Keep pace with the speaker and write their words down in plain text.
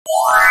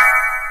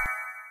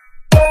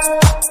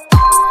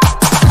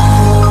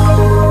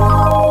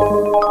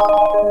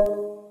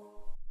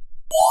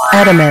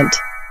Adamant.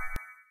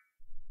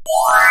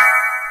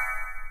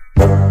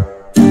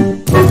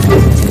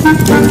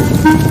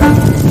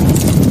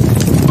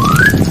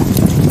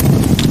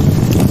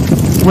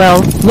 Well,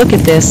 look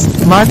at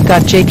this. Mark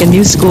got Jake a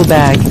new school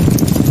bag.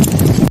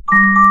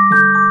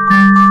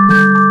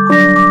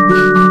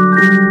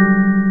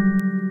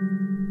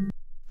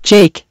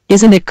 Jake,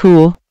 isn't it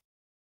cool?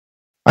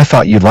 I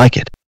thought you'd like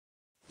it.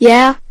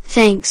 Yeah,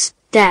 thanks,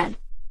 Dad.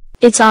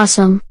 It's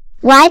awesome.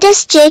 Why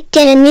does Jake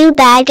get a new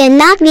bag and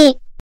not me?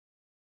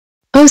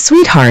 Oh,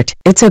 sweetheart,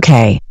 it's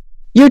okay.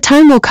 Your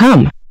time will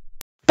come.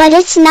 But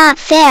it's not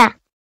fair.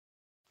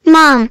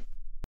 Mom.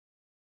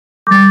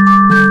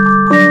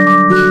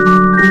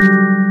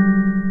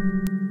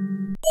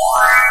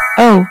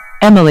 Oh,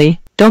 Emily,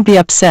 don't be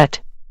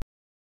upset.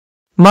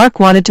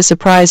 Mark wanted to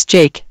surprise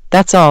Jake,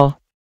 that's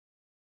all.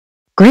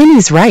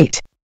 Granny's right.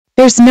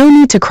 There's no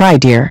need to cry,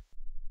 dear.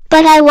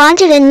 But I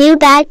wanted a new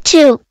bag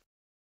too.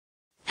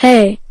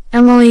 Hey,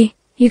 Emily,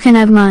 you can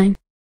have mine.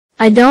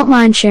 I don't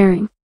mind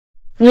sharing.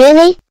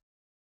 Really?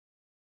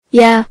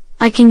 Yeah,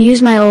 I can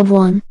use my old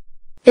one.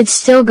 It's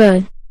still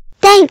good.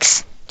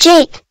 Thanks,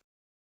 Jake.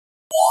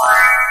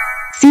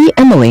 See,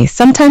 Emily,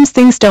 sometimes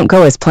things don't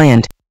go as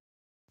planned.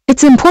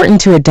 It's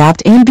important to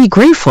adapt and be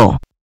grateful.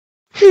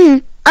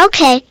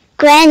 Okay,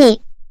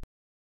 Granny.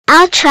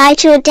 I'll try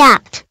to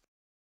adapt.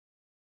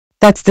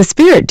 That's the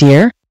spirit,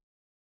 dear.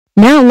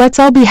 Now let's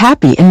all be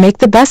happy and make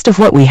the best of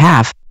what we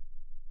have.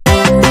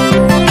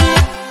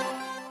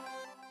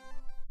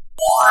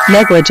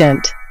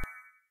 Negligent.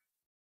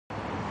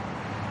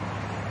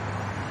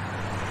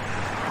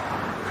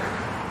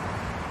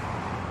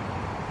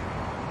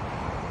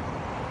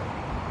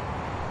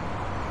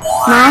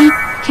 Mom,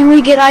 can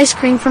we get ice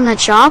cream from that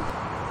shop?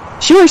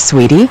 Sure,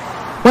 sweetie.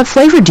 What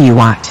flavor do you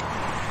want?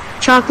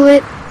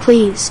 Chocolate,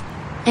 please.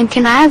 And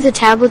can I have the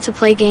tablet to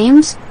play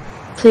games?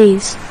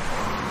 Please.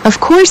 Of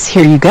course,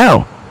 here you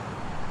go.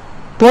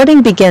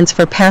 Boarding begins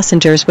for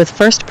passengers with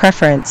first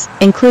preference,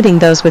 including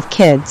those with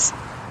kids.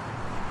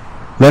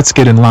 Let's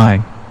get in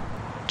line.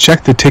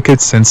 Check the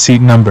tickets and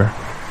seat number.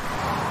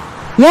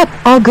 Yep,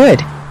 all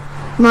good.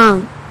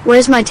 Mom,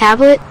 where's my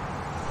tablet?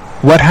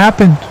 What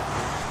happened?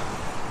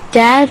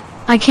 Dad,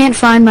 I can't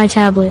find my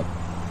tablet.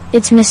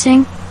 It's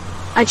missing.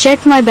 I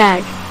checked my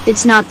bag.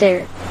 It's not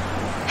there.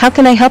 How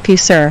can I help you,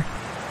 sir?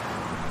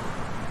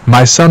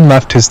 My son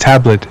left his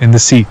tablet in the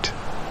seat.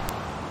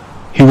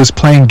 He was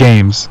playing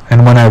games,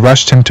 and when I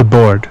rushed him to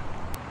board,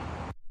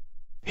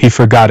 he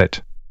forgot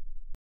it.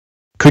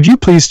 Could you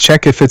please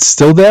check if it's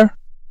still there?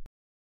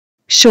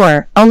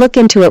 Sure, I'll look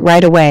into it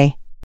right away.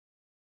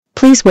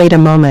 Please wait a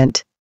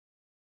moment.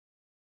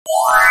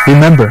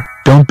 Remember,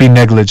 don't be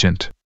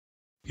negligent.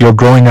 You're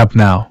growing up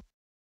now.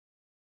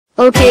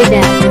 Okay,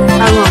 Dad,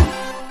 I won't.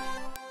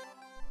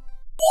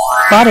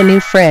 Bought a new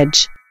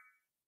fridge.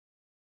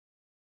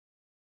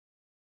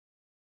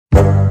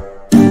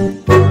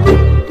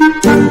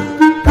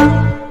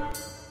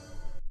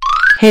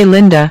 Hey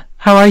Linda,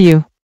 how are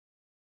you?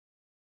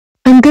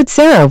 I'm good,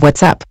 Sarah.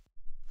 What's up?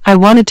 I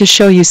wanted to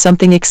show you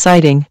something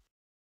exciting.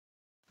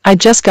 I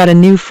just got a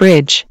new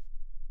fridge.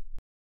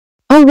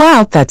 Oh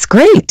wow, that's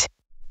great.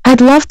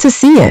 I'd love to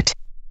see it.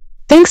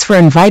 Thanks for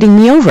inviting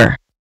me over.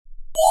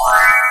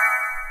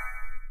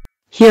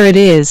 Here it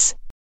is.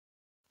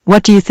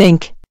 What do you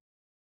think?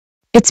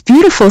 It's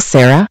beautiful,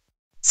 Sarah.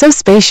 So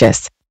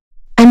spacious.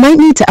 I might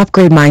need to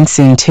upgrade mine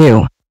soon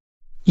too.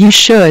 You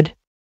should.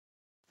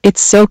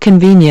 It's so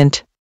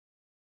convenient.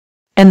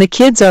 And the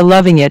kids are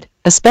loving it,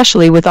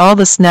 especially with all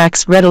the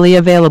snacks readily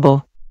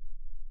available.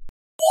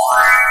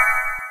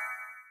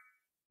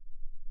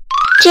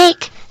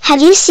 Jake,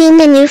 have you seen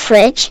the new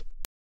fridge?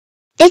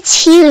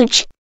 It's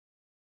huge.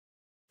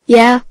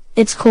 Yeah,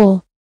 it's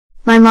cool.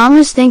 My mom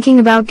was thinking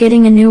about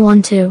getting a new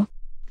one too.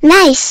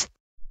 Nice.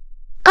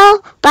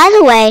 Oh, by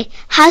the way,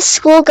 how's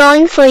school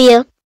going for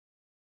you?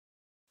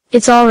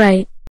 It's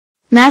alright.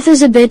 Math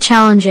is a bit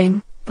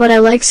challenging, but I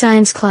like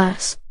science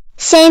class.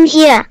 Same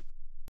here.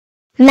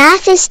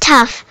 Math is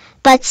tough,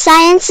 but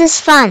science is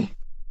fun.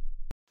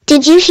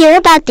 Did you hear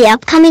about the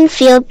upcoming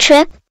field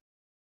trip?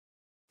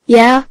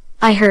 Yeah,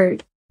 I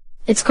heard.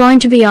 It's going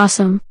to be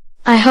awesome.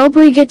 I hope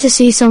we get to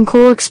see some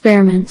cool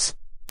experiments.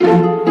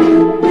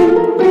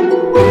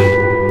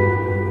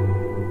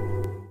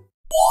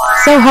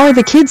 So how are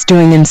the kids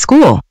doing in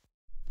school?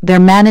 They're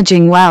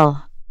managing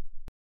well.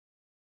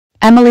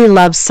 Emily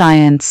loves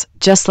science,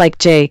 just like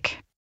Jake.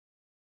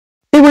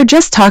 They were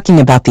just talking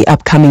about the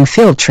upcoming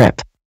field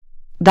trip.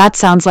 That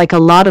sounds like a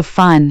lot of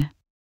fun.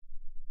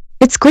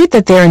 It's great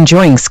that they're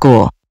enjoying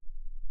school.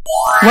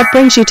 What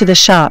brings you to the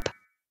shop?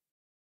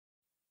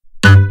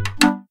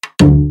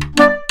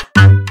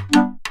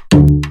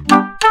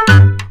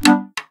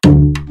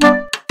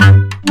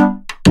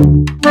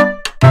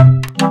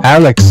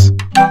 Alex,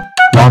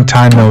 long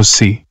time no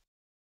see.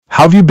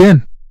 How have you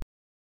been?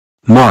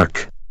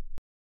 Mark.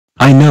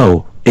 I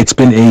know, it's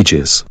been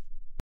ages.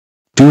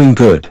 Doing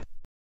good.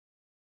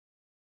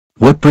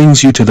 What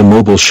brings you to the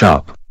mobile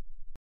shop?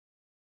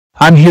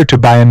 I'm here to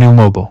buy a new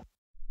mobile.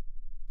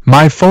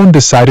 My phone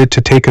decided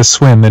to take a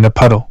swim in a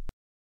puddle.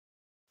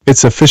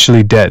 It's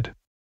officially dead.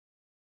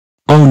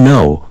 Oh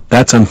no,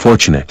 that's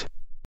unfortunate.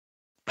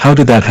 How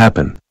did that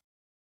happen?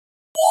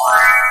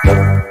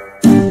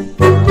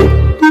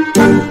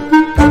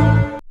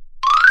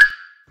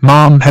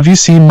 Mom, have you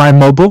seen my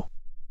mobile?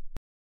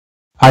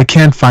 I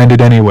can't find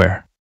it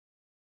anywhere.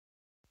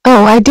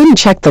 Oh, I didn't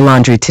check the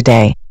laundry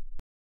today.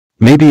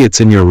 Maybe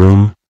it's in your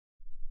room?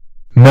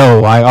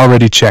 No, I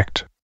already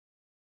checked.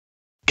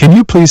 Can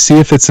you please see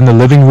if it's in the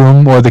living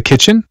room or the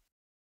kitchen?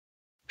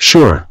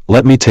 Sure,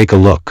 let me take a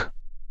look.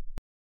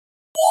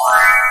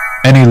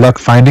 Any luck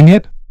finding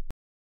it?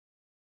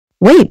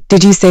 Wait,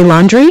 did you say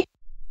laundry?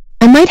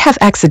 I might have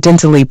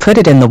accidentally put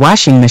it in the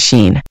washing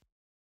machine.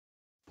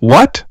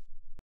 What?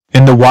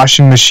 In the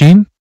washing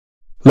machine?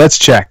 Let's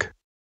check.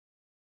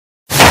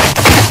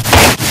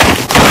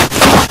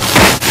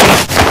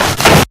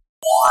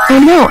 Oh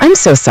no, I'm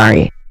so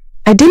sorry.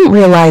 I didn't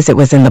realize it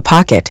was in the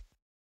pocket.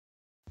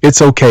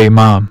 It's okay,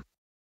 Mom.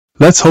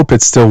 Let's hope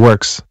it still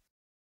works.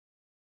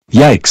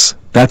 Yikes,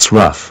 that's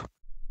rough.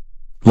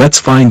 Let's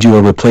find you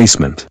a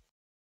replacement.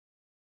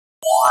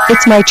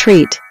 It's my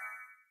treat.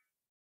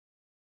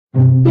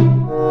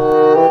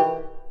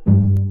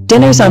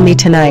 Dinner's on me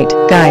tonight,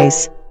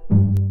 guys.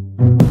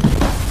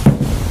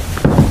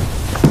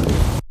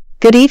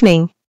 Good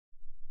evening.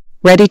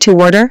 Ready to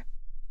order?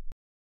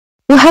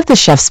 We'll have the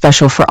chef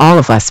special for all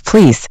of us,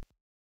 please.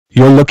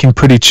 You're looking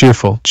pretty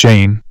cheerful,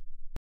 Jane.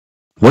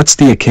 What's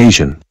the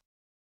occasion?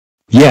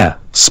 Yeah,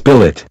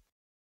 spill it.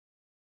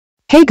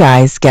 Hey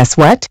guys, guess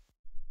what?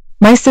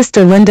 My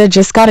sister Linda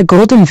just got a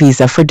golden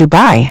visa for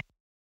Dubai.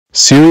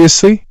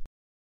 Seriously?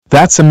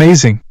 That's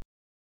amazing.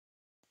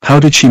 How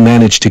did she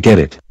manage to get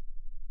it?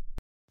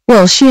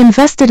 Well, she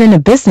invested in a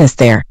business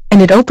there, and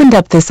it opened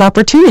up this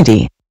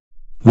opportunity.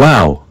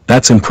 Wow,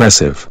 that's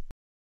impressive.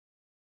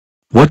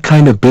 What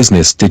kind of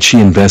business did she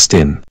invest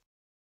in?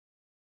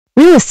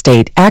 Real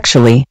estate,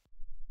 actually.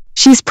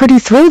 She's pretty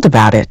thrilled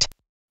about it.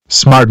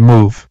 Smart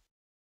move.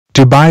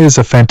 Dubai is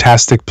a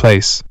fantastic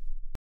place.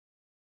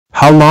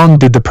 How long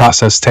did the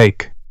process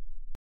take?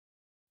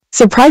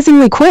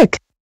 Surprisingly quick.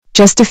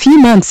 Just a few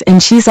months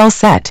and she's all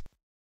set.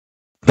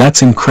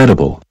 That's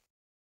incredible.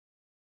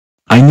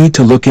 I need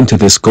to look into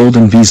this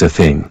golden visa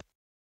thing.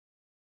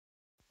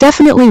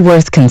 Definitely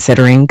worth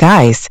considering,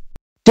 guys.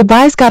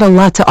 Dubai's got a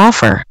lot to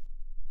offer.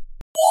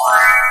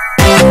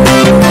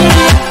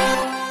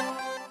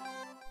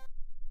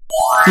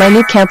 My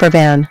new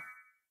campervan.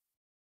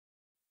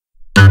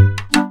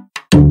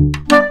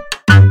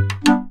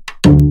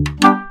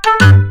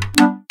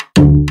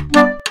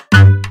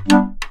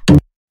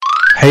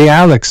 Hey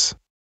Alex,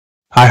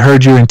 I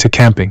heard you're into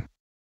camping.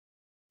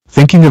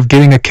 Thinking of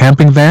getting a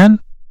camping van?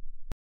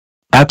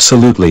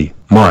 Absolutely,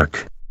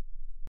 Mark.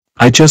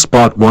 I just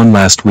bought one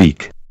last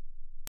week.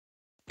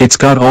 It's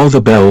got all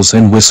the bells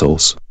and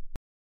whistles.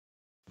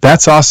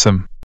 That's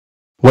awesome.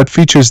 What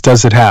features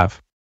does it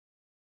have?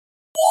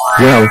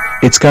 Well,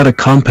 it's got a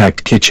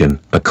compact kitchen,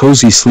 a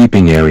cozy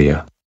sleeping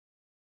area,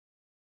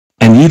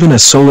 and even a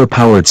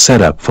solar-powered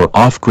setup for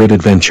off-grid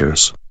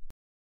adventures.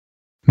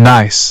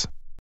 Nice.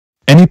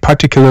 Any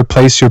particular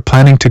place you're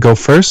planning to go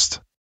first?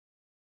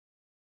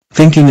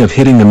 Thinking of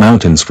hitting the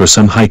mountains for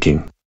some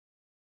hiking.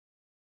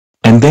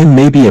 And then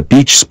maybe a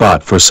beach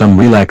spot for some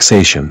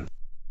relaxation.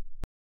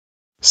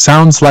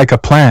 Sounds like a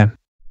plan.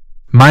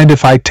 Mind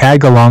if I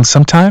tag along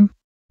sometime?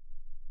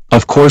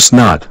 Of course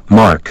not,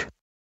 Mark.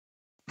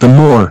 The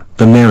more,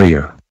 the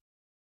merrier.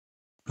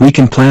 We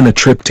can plan a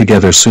trip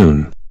together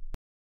soon.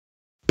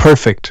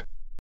 Perfect.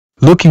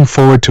 Looking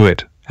forward to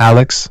it,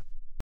 Alex.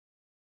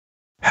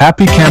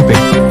 Happy camping.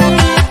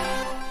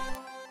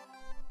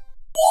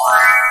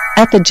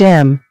 At the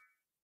gym.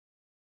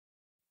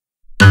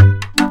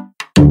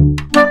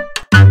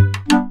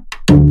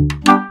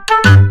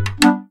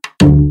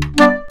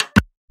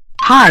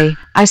 Hi,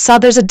 I saw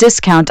there's a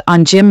discount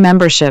on gym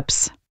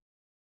memberships.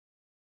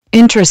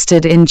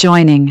 Interested in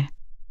joining?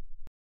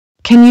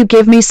 Can you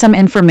give me some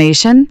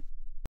information?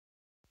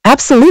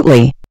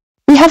 Absolutely.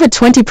 We have a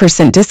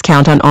 20%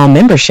 discount on all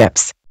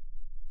memberships.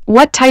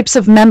 What types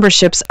of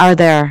memberships are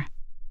there?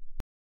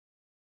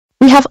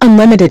 We have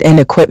unlimited and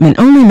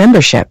equipment-only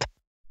membership.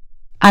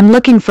 I'm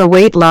looking for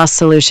weight loss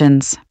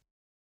solutions.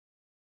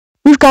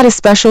 We've got a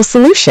special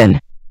solution.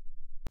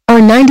 Our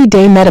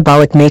 90-day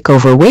metabolic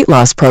makeover weight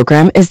loss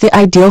program is the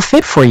ideal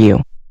fit for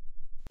you.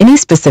 Any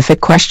specific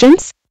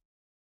questions?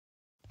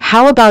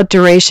 How about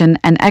duration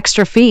and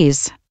extra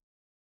fees?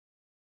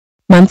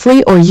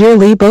 Monthly or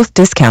yearly, both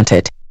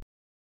discounted.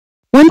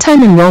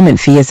 One-time enrollment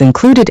fee is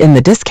included in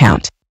the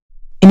discount.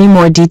 Any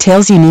more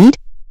details you need?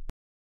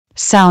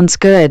 Sounds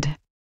good.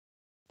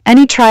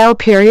 Any trial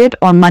period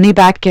or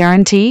money-back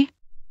guarantee?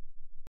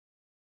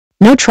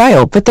 No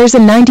trial, but there's a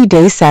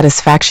 90-day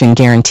satisfaction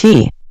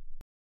guarantee.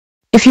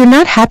 If you're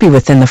not happy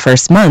within the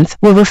first month,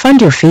 we'll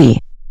refund your fee.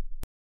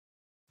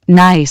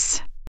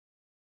 Nice.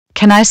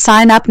 Can I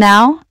sign up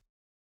now?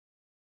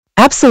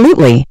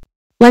 Absolutely.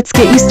 Let's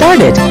get you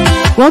started.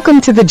 Welcome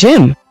to the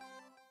gym.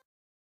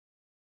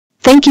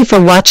 Thank you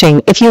for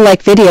watching. If you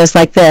like videos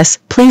like this,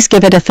 please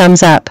give it a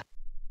thumbs up.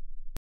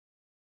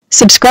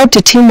 Subscribe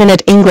to 2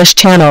 Minute English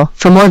channel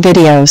for more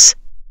videos.